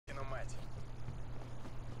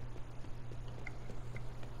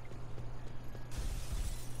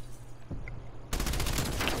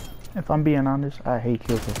If I'm being honest, I hate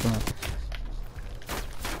kill for fun.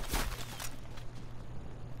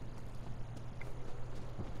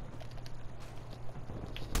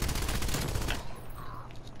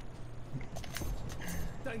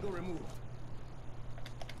 Tango removed.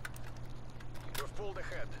 We've pulled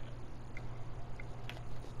ahead.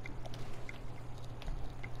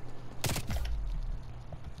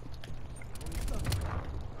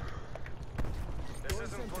 This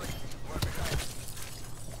isn't working. We're behind.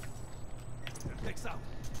 Takes out.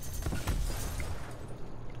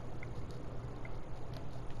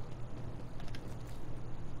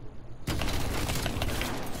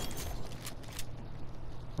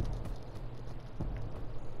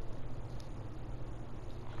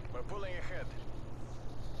 We're pulling ahead.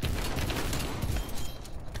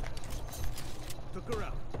 Took her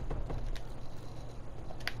out.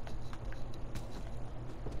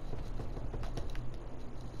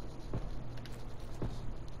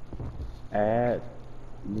 Add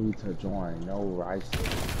me to join. No rice.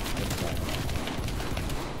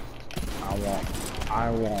 I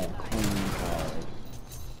want clean cars.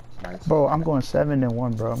 Nice. Bro, I'm going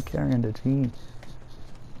 7-1, bro. I'm carrying the team.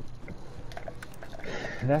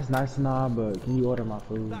 That's nice and all, but can you order my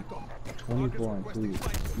food? 24 and 2.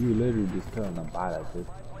 You literally just telling them buy that shit.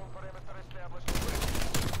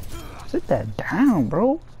 Sit that down,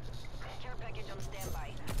 bro. Care package on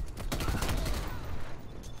standby.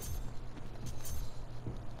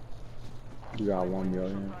 You got 1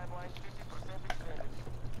 million.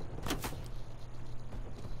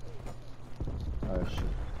 Oh shit.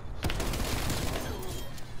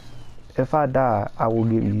 If I die, I will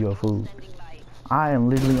give you your food. I am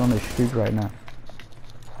literally on the street right now.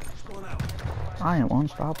 Going out. I am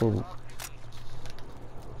unstoppable.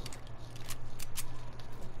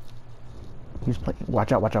 He's playing.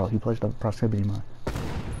 Watch out, watch out. He placed a proximity mine.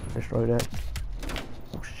 Destroy that.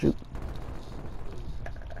 Oh, shoot.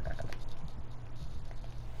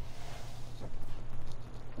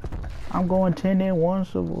 I'm going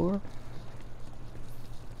 10-1, Savor.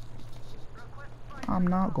 I'm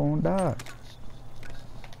not gonna die.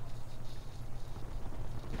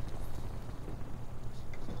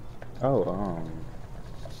 Oh,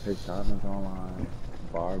 Pick Diamonds online.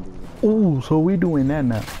 Barbie. Ooh, so we doing that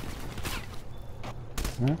now.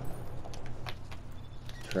 Hmm?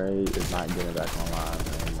 Trade is not getting back online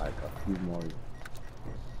in like a few more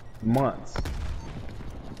months.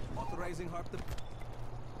 Authorizing harp the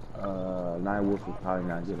Night Wolf is probably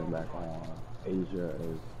not getting back on. Asia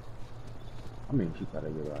is. I mean, she gotta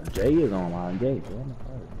get on. Jay is online. Jay, get on the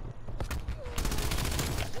fight.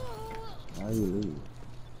 Why you leave?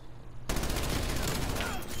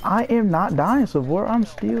 I am not dying, Savor. I'm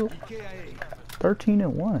still KIA.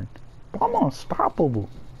 13-1. I'm unstoppable.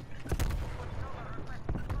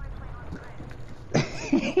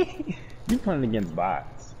 You playing against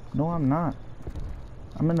bots. No, I'm not.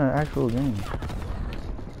 I'm in an actual game.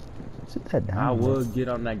 Sit that down. I bro. would get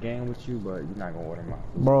on that game with you, but you're not gonna order my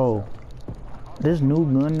food. Bro, this new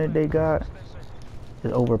gun that they got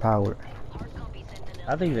is overpowered.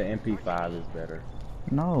 I think the MP5 is better.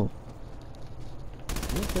 No.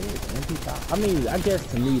 Yes, it is. MP5. I mean, I guess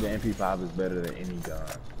to me the MP5 is better than any gun.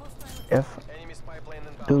 If, Enemy spy plane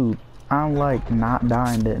inbound. dude, I'm like not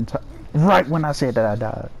dying the entire. Right when I said that I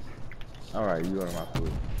died. All right, you order my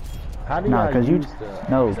food. How do Nah, y'all cause you, use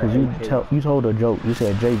no, the cause you AK? you told a joke. You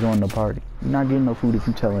said Jay joined the party. You're not getting no food if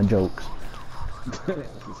you telling jokes.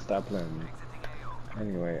 Stop playing with me.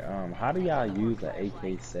 Anyway, how do y'all use the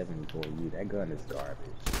AK-70 for you? That gun is garbage.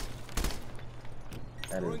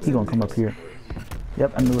 That is. He gonna come up here.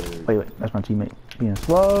 Yep, I knew it. Wait, that's my teammate being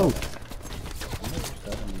slow.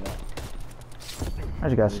 I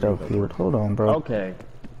just got stealth killed. Hold on, bro. Okay.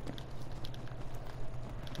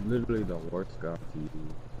 Literally the worst gun to use.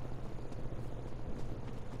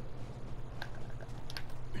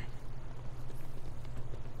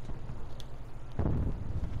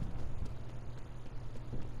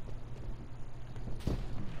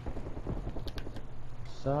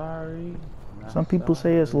 Sorry. Some people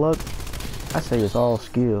say it's luck. I say it's all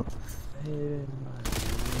skill.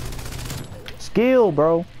 Skill,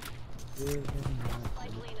 bro.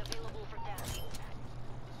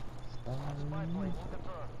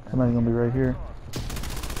 Somebody's gonna be right here.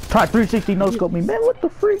 Try 360 no scope me, man. What the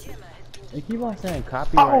freak? They keep on saying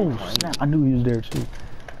copyright. Oh claim. snap! I knew he was there too.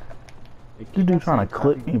 They This keep on dude trying saying to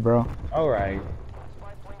clip me, bro. Alright.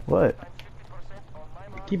 What?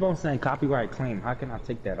 Keep on saying copyright claim. How can I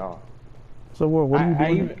take that off? So what are you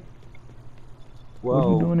doing? What are you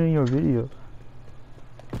Well, doing in your video?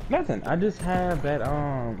 nothing. I just have that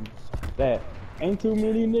that ain't too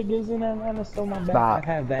many niggas in Atlanta, so my bad. Stop. I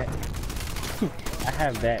have that. I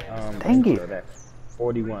have that Dang intro, it. that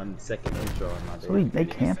 41-second intro in my So video. they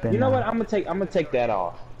camping. You know now. what? I'm gonna take that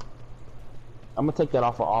off. I'm gonna take that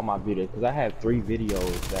off of all my videos because I have 3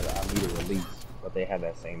 videos that I need to release, but they have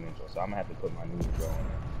that same intro. So I'm gonna have to put my new intro on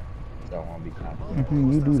there. So I won't be copyrighted.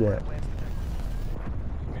 You do that.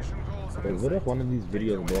 Mission goals and Cause what if one of these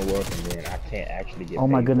videos blow up and then I can't actually get Oh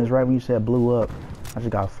my paid goodness, for it? right when you said blew up, I just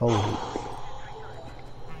got folded.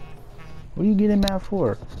 What are you getting mad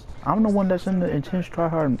for? I'm the one that's in the intense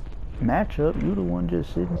tryhard matchup. You the one just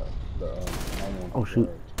sitting. Oh shoot.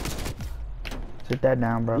 Sit that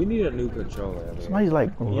down, bro. We need a new controller. Man. Somebody's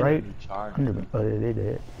like We need a right new charger. under the. Oh, yeah, they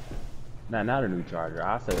did. Nah, not a new charger.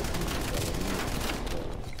 I said it's a new controller.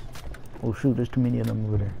 Oh shoot, there's too many of them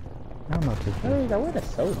over there. I'm not taking Hey, now where the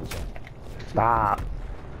soldiers at? Stop.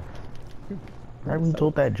 Right when you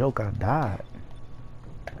told that joke, I died.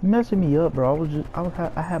 You messing me up, bro.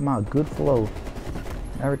 I had my good flow.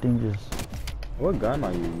 Everything just. What gun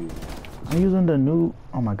are you using? I'm using the new.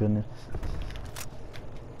 Oh my goodness.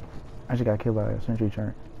 I just got killed by a sentry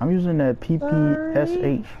turret. I'm using that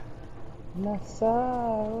PPSh.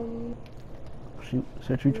 Shoot,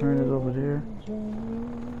 sentry turret is over there.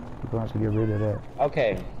 We're going to have to get rid of that.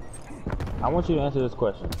 Okay. I want you to answer this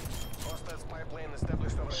question. hostile spy plane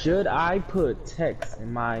established over Should I put text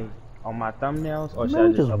in on my thumbnails or should No, I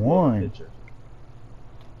just just upload one. a picture?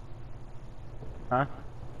 Huh?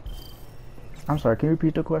 I'm sorry, can you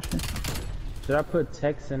repeat the question? Should I put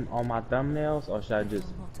text in on my thumbnails or should I just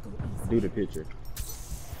do the picture?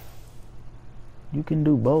 You can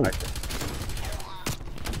do both.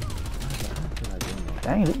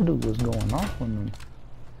 Dang, this dude was going off on them.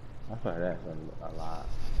 I feel like that's a lot.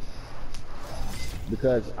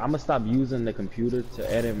 Because I'm gonna stop using the computer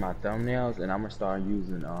to edit my thumbnails and I'm gonna start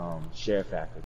using share factor.